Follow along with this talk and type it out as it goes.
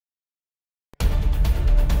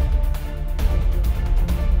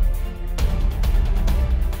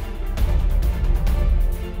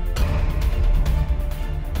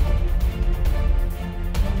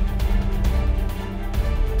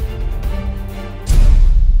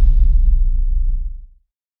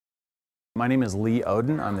My name is Lee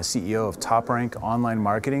Odden. I'm the CEO of Top Rank Online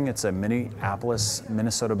Marketing. It's a Minneapolis,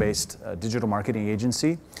 Minnesota-based digital marketing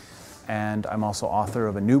agency. And I'm also author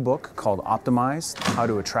of a new book called Optimize: How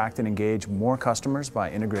to Attract and Engage More Customers by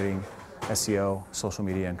Integrating SEO, Social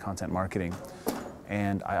Media, and Content Marketing.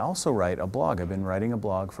 And I also write a blog. I've been writing a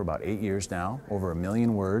blog for about 8 years now, over 1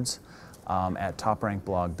 million words, at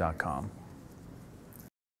toprankblog.com.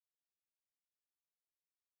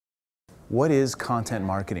 What is content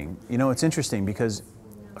marketing? You know, it's interesting because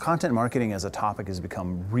content marketing as a topic has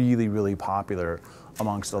become really popular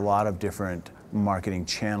amongst a lot of different marketing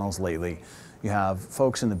channels lately. You have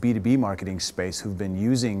folks in the B2B marketing space who've been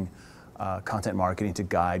using content marketing to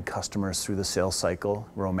guide customers through the sales cycle,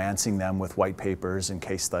 romancing them with white papers and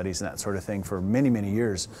case studies and that sort of thing for many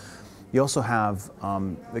years. You also have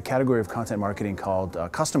the category of content marketing called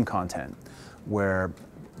custom content, where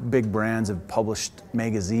big brands have published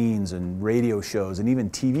magazines and radio shows and even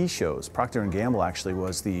TV shows. Procter & Gamble actually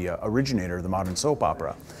was the originator of the modern soap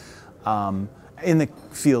opera in the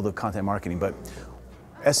field of content marketing. But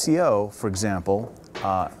SEO, for example,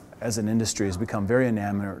 as an industry has become very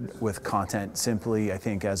enamored with content simply, I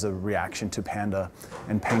think, as a reaction to Panda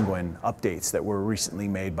and Penguin updates that were recently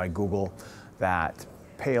made by Google that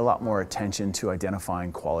pay a lot more attention to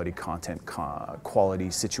identifying quality content, quality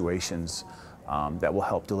situations that will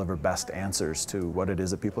help deliver best answers to what it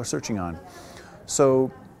is that people are searching on. So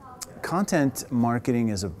content marketing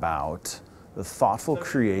is about the thoughtful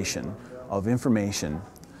creation of information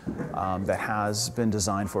that has been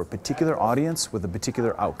designed for a particular audience with a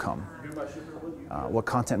particular outcome. What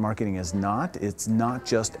content marketing is not, it's not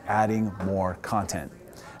just adding more content.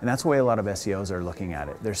 And that's the way a lot of SEOs are looking at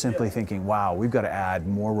it. They're simply thinking, wow, we've got to add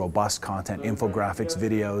more robust content, infographics,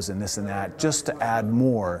 videos, and this and that, just to add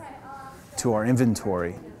more to our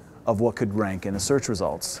inventory of what could rank in the search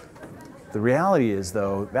results. The reality is,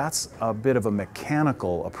 though, that's a bit of a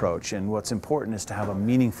mechanical approach, and what's important is to have a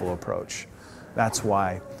meaningful approach. That's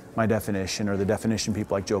why my definition, or the definition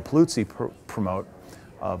people like Joe Paluzzi promote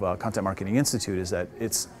of Content Marketing Institute, is that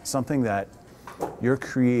it's something that you're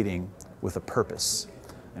creating with a purpose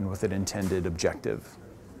and with an intended objective.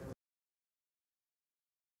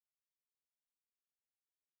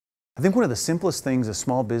 I think one of the simplest things a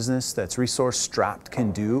small business that's resource-strapped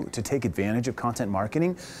can do to take advantage of content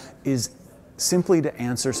marketing is simply to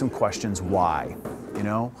answer some questions. Why? You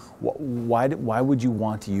know, why would you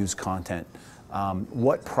want to use content?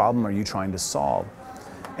 What problem are you trying to solve?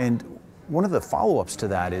 And one of the follow-ups to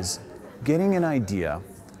that is getting an idea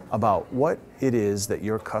about what it is that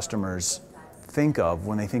your customers think of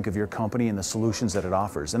when they think of your company and the solutions that it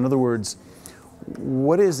offers. In other words,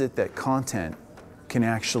 what is it that content can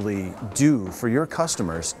actually do for your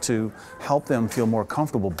customers to help them feel more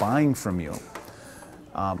comfortable buying from you?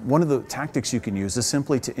 One of the tactics you can use is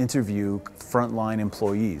simply to interview frontline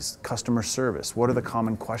employees, customer service. What are the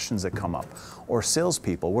common questions that come up? Or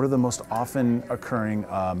salespeople, what are the most often occurring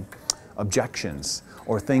objections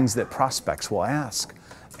or things that prospects will ask?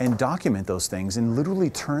 And document those things and literally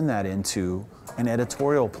turn that into an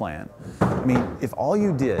editorial plan. I mean, if all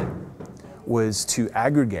you did was to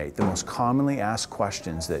aggregate the most commonly asked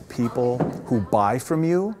questions that people who buy from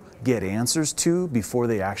you get answers to before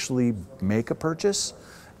they actually make a purchase,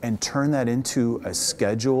 and turn that into a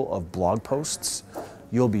schedule of blog posts,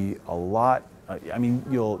 you'll be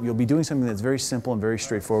you'll be doing something that's very simple and very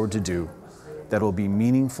straightforward to do, that will be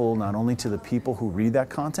meaningful not only to the people who read that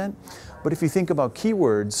content, but if you think about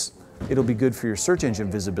keywords, it'll be good for your search engine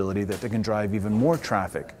visibility, that they can drive even more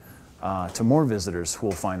traffic to more visitors who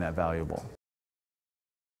will find that valuable.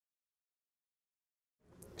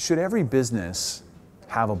 Should every business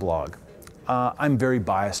have a blog? I'm very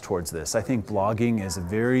biased towards this. I think blogging is a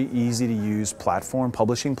very easy to use platform,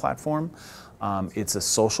 publishing platform. It's a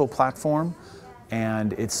social platform,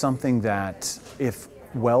 and it's something that, if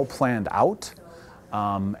well planned out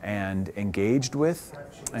and engaged with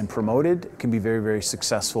and promoted, can be a very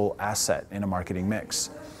successful asset in a marketing mix.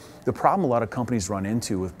 The problem a lot of companies run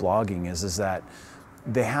into with blogging is that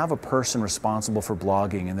they have a person responsible for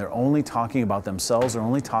blogging, and they're only talking about themselves, they're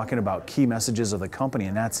only talking about key messages of the company,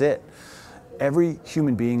 and that's it. Every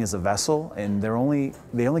human being is a vessel, and they only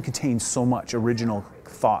contain so much original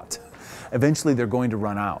thought. Eventually they're going to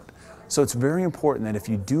run out. So it's very important that if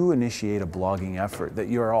you do initiate a blogging effort, that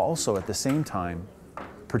you are also at the same time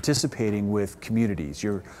participating with communities.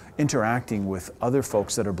 You're interacting with other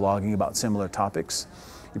folks that are blogging about similar topics.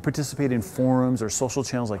 You participate in forums or social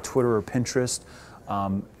channels like Twitter or Pinterest,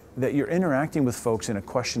 that you're interacting with folks in a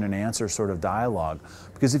question and answer sort of dialogue.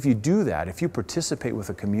 Because if you do that, if you participate with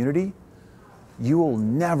a community, you will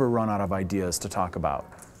never run out of ideas to talk about.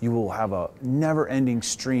 You will have a never-ending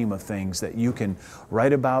stream of things that you can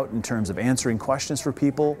write about in terms of answering questions for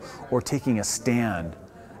people or taking a stand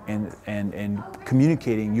and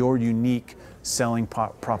communicating your unique selling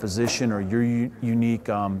proposition or your unique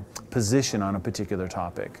position on a particular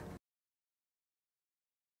topic.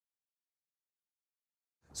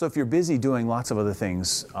 So if you're busy doing lots of other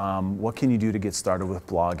things, what can you do to get started with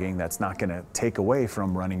blogging that's not going to take away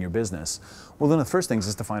from running your business? Well, one of the first things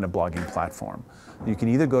is to find a blogging platform. You can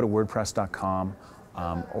either go to WordPress.com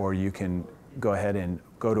or you can go ahead and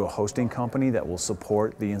go to a hosting company that will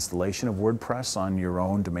support the installation of WordPress on your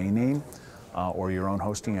own domain name or your own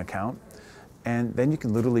hosting account. And then you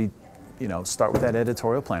can literally, start with that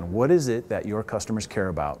editorial plan. What is it that your customers care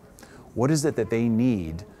about? What is it that they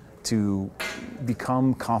need to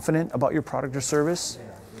become confident about your product or service?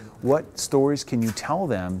 What stories can you tell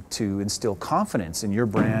them to instill confidence in your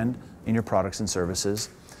brand, in your products and services?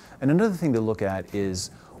 And another thing to look at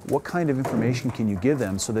is what kind of information can you give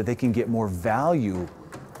them so that they can get more value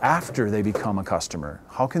after they become a customer?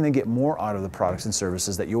 How can they get more out of the products and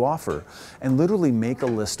services that you offer? And literally make a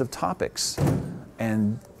list of topics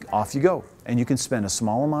and off you go. And you can spend a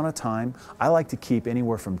small amount of time. I like to keep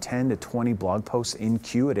anywhere from 10 to 20 blog posts in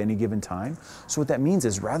queue at any given time. So what that means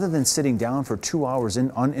is rather than sitting down for 2 hours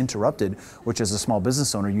uninterrupted, which as a small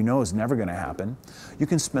business owner you know is never going to happen, you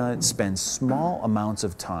can spend small amounts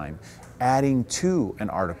of time adding to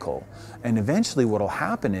an article. And eventually what will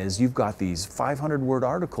happen is you've got these 500-word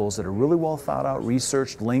articles that are really well thought out,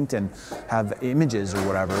 researched, linked, and have images or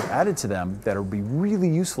whatever added to them that will be really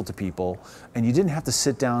useful to people. And you didn't have to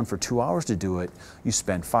sit down for 2 hours to do it. You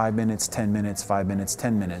spent 5 minutes, 10 minutes, 5 minutes,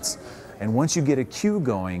 10 minutes. And once you get a queue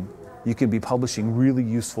going, you can be publishing really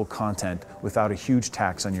useful content without a huge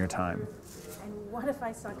tax on your time. And what if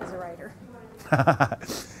I suck as a writer?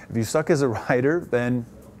 If you suck as a writer, then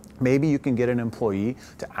maybe you can get an employee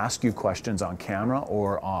to ask you questions on camera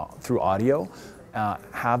or through audio.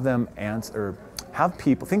 Have them answer, have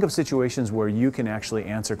people, think of situations where you can actually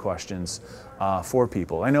answer questions for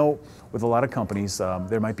people. I know with a lot of companies,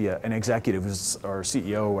 there might be an executive or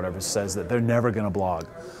CEO or whatever says that they're never going to blog.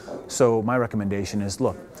 So my recommendation is,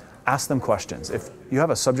 look, ask them questions. If you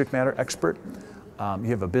have a subject matter expert,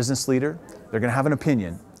 you have a business leader, they're going to have an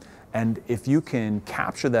opinion. And if you can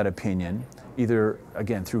capture that opinion, either,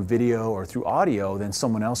 again, through video or through audio, then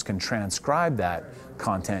someone else can transcribe that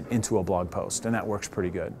content into a blog post, and that works pretty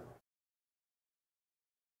good.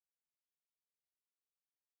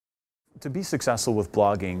 To be successful with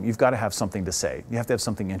blogging, you've got to have something to say. You have to have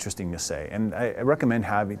something interesting to say. And I recommend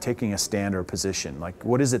taking a stand or position. Like,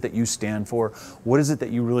 what is it that you stand for? What is it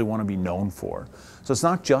that you really want to be known for? So it's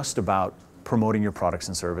not just about promoting your products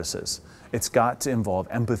and services. It's got to involve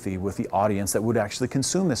empathy with the audience that would actually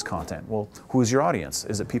consume this content. Well, who is your audience?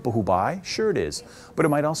 Is it people who buy? Sure it is. But it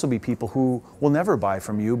might also be people who will never buy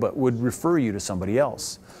from you but would refer you to somebody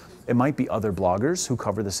else. It might be other bloggers who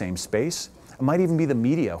cover the same space. It might even be the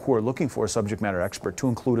media who are looking for a subject matter expert to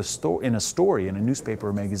include in a story in a newspaper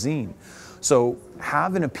or magazine. So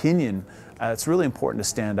have an opinion. It's really important to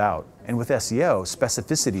stand out. And with SEO,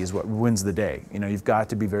 specificity is what wins the day. You've got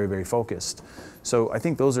to be very, very focused. So I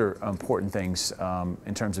think those are important things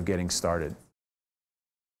in terms of getting started.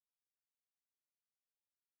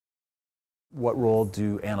 What role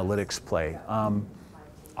do analytics play?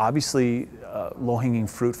 Obviously, low-hanging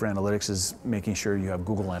fruit for analytics is making sure you have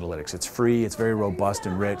Google Analytics. It's free, it's very robust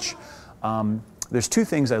and rich. There's two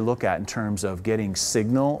things I look at in terms of getting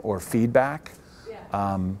signal or feedback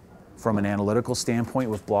from an analytical standpoint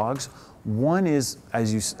with blogs. One is,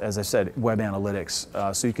 as I said, web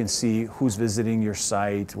analytics. So you can see who's visiting your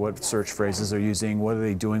site, what search phrases they're using, what are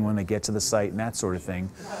they doing when they get to the site, and that sort of thing.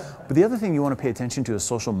 But the other thing you want to pay attention to is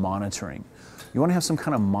social monitoring. You want to have some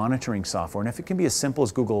kind of monitoring software, and if it can be as simple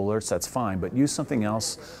as Google Alerts, that's fine, but use something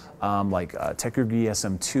else like Techurgy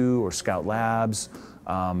SM2 or Scout Labs,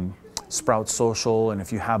 Sprout Social, and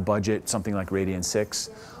if you have budget, something like Radiant 6.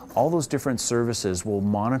 All those different services will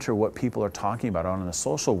monitor what people are talking about on the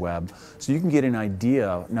social web, so you can get an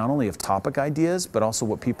idea not only of topic ideas, but also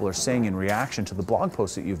what people are saying in reaction to the blog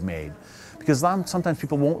posts that you've made. Because sometimes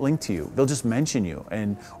people won't link to you. They'll just mention you,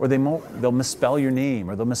 or they'll misspell your name,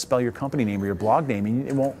 or they'll misspell your company name or your blog name, and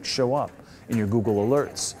it won't show up in your Google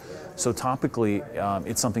Alerts. So topically,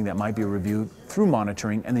 it's something that might be reviewed through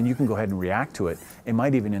monitoring, and then you can go ahead and react to it. It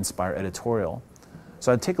might even inspire editorial.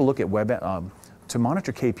 So I'd take a look at to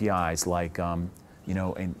monitor KPIs like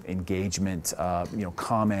engagement,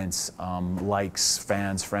 comments, likes,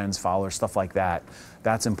 fans, friends, followers, stuff like that.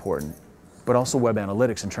 That's important. but also web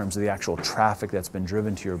analytics in terms of the actual traffic that's been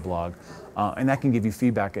driven to your blog. And that can give you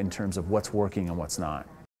feedback in terms of what's working and what's not.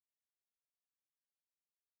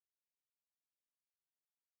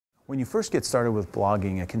 When you first get started with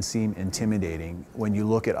blogging, it can seem intimidating when you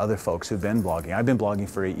look at other folks who've been blogging. I've been blogging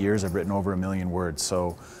for 8 years. I've written over 1 million words.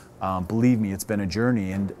 So believe me, it's been a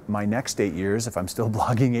journey. And my next 8 years, if I'm still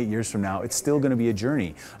blogging 8 years from now, it's still going to be a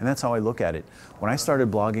journey. And that's how I look at it. When I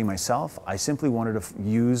started blogging myself, I simply wanted to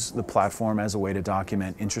use the platform as a way to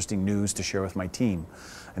document interesting news to share with my team.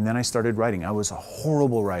 And then I started writing. I was a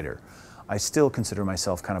horrible writer. I still consider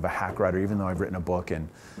myself kind of a hack writer, even though I've written a book and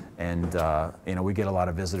you know, we get a lot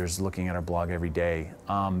of visitors looking at our blog every day.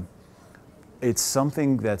 It's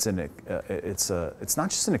something that's it's not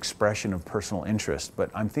just an expression of personal interest,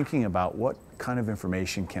 but I'm thinking about what kind of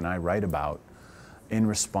information can I write about in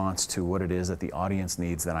response to what it is that the audience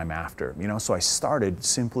needs that I'm after. You know, so I started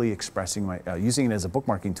simply expressing using it as a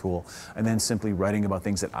bookmarking tool, and then simply writing about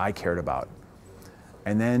things that I cared about.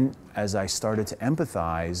 And then as I started to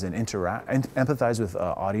empathize and empathize with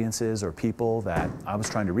audiences or people that I was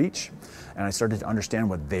trying to reach, and I started to understand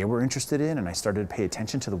what they were interested in, and I started to pay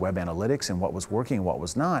attention to the web analytics and what was working and what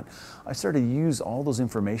was not, I started to use all those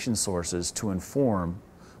information sources to inform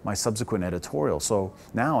my subsequent editorial. So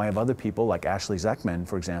now I have other people like Ashley Zeckman,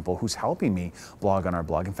 for example, who's helping me blog on our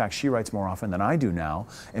blog. In fact, she writes more often than I do now,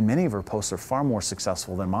 and many of her posts are far more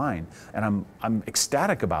successful than mine. And I'm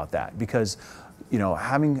ecstatic about that, because you know,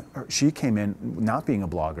 she came in not being a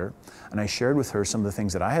blogger, and I shared with her some of the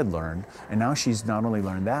things that I had learned, and now she's not only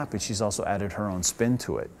learned that, but she's also added her own spin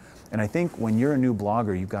to it. And I think when you're a new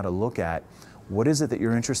blogger, you've got to look at what is it that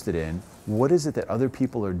you're interested in, what is it that other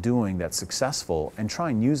people are doing that's successful, and try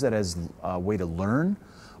and use that as a way to learn,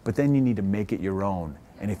 but then you need to make it your own.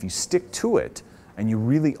 And if you stick to it, and you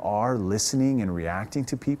really are listening and reacting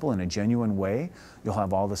to people in a genuine way, you'll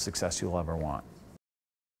have all the success you'll ever want.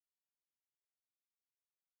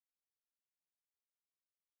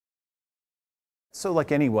 So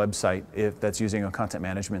like any website, if that's using a content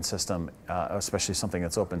management system, especially something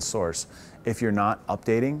that's open source, if you're not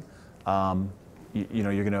updating, you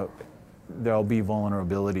know, there'll be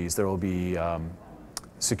vulnerabilities, there will be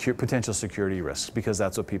potential security risks, because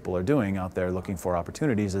that's what people are doing out there looking for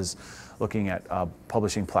opportunities, is looking at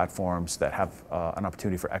publishing platforms that have an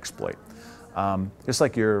opportunity for exploit. Just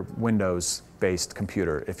like your Windows-based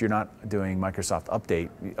computer, if you're not doing Microsoft Update,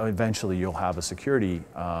 eventually you'll have a security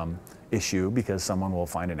issue, because someone will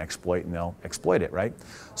find an exploit and they'll exploit it, right?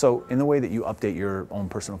 So in the way that you update your own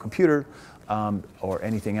personal computer or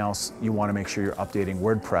anything else, you want to make sure you're updating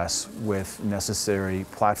WordPress with necessary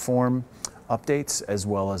platform updates, as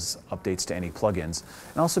well as updates to any plugins.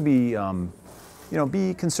 And also be, you know,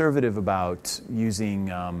 be conservative about using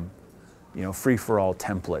you know, free-for-all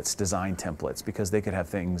templates, design templates, because they could have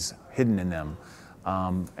things hidden in them.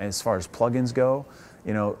 As far as plugins go,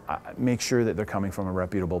 you know, make sure that they're coming from a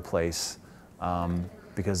reputable place,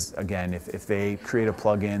 because again, if they create a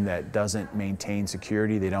plugin that doesn't maintain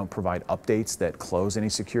security, they don't provide updates that close any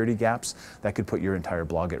security gaps, that could put your entire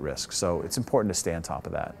blog at risk. So it's important to stay on top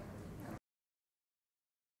of that.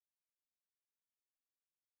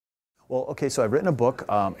 Well, okay, so I've written a book.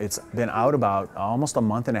 It's been out about almost a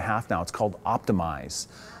month and a half now. It's called Optimize.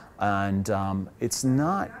 And it's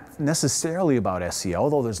not necessarily about SEO,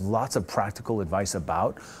 although there's lots of practical advice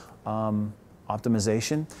about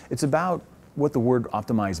optimization. It's about what the word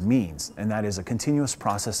optimize means, and that is a continuous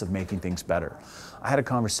process of making things better. I had a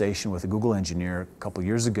conversation with a Google engineer a couple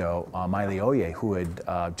years ago, Miley Oye, who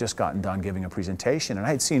had just gotten done giving a presentation, and I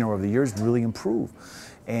had seen her over the years really improve.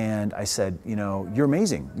 And I said, you know, you're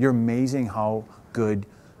amazing. You're amazing how good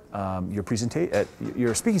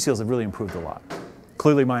your speaking skills have really improved a lot.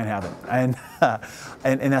 Clearly mine haven't. And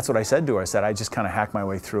that's what I said to her. I said, I just kind of hacked my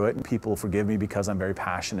way through it, and people forgive me because I'm very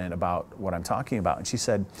passionate about what I'm talking about. And she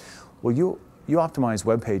said, well, you optimize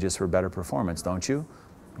web pages for better performance, don't you?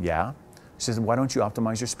 Yeah. She said, why don't you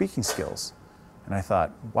optimize your speaking skills? And I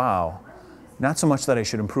thought, wow, not so much that I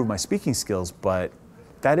should improve my speaking skills, but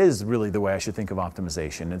that is really the way I should think of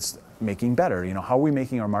optimization. It's making better. You know, how are we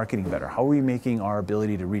making our marketing better? How are we making our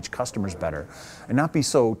ability to reach customers better? And not be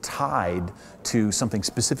so tied to something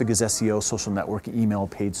specific as SEO, social networking, email,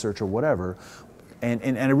 paid search, or whatever.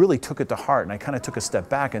 And I really took it to heart, and I kind of took a step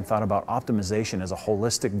back and thought about optimization as a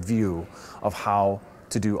holistic view of how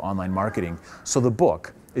to do online marketing. So the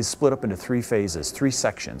book is split up into 3 phases, 3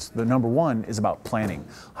 sections. The number 1 is about planning,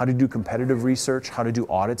 how to do competitive research, how to do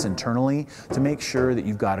audits internally to make sure that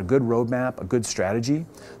you've got a good roadmap, a good strategy.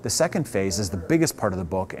 The second phase is the biggest part of the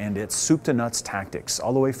book, and it's soup to nuts tactics,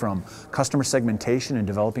 all the way from customer segmentation and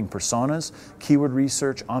developing personas, keyword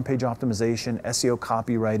research, on-page optimization, SEO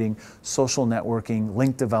copywriting, social networking,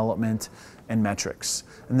 link development, and metrics.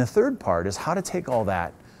 And the third part is how to take all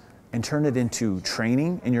that and turn it into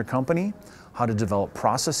training in your company, how to develop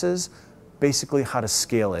processes, basically how to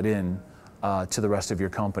scale it in to the rest of your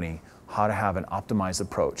company, how to have an optimized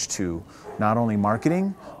approach to not only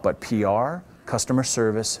marketing, but PR, customer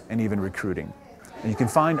service, and even recruiting. And you can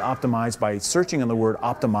find Optimize by searching on the word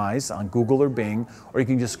Optimize on Google or Bing, or you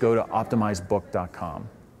can just go to optimizebook.com.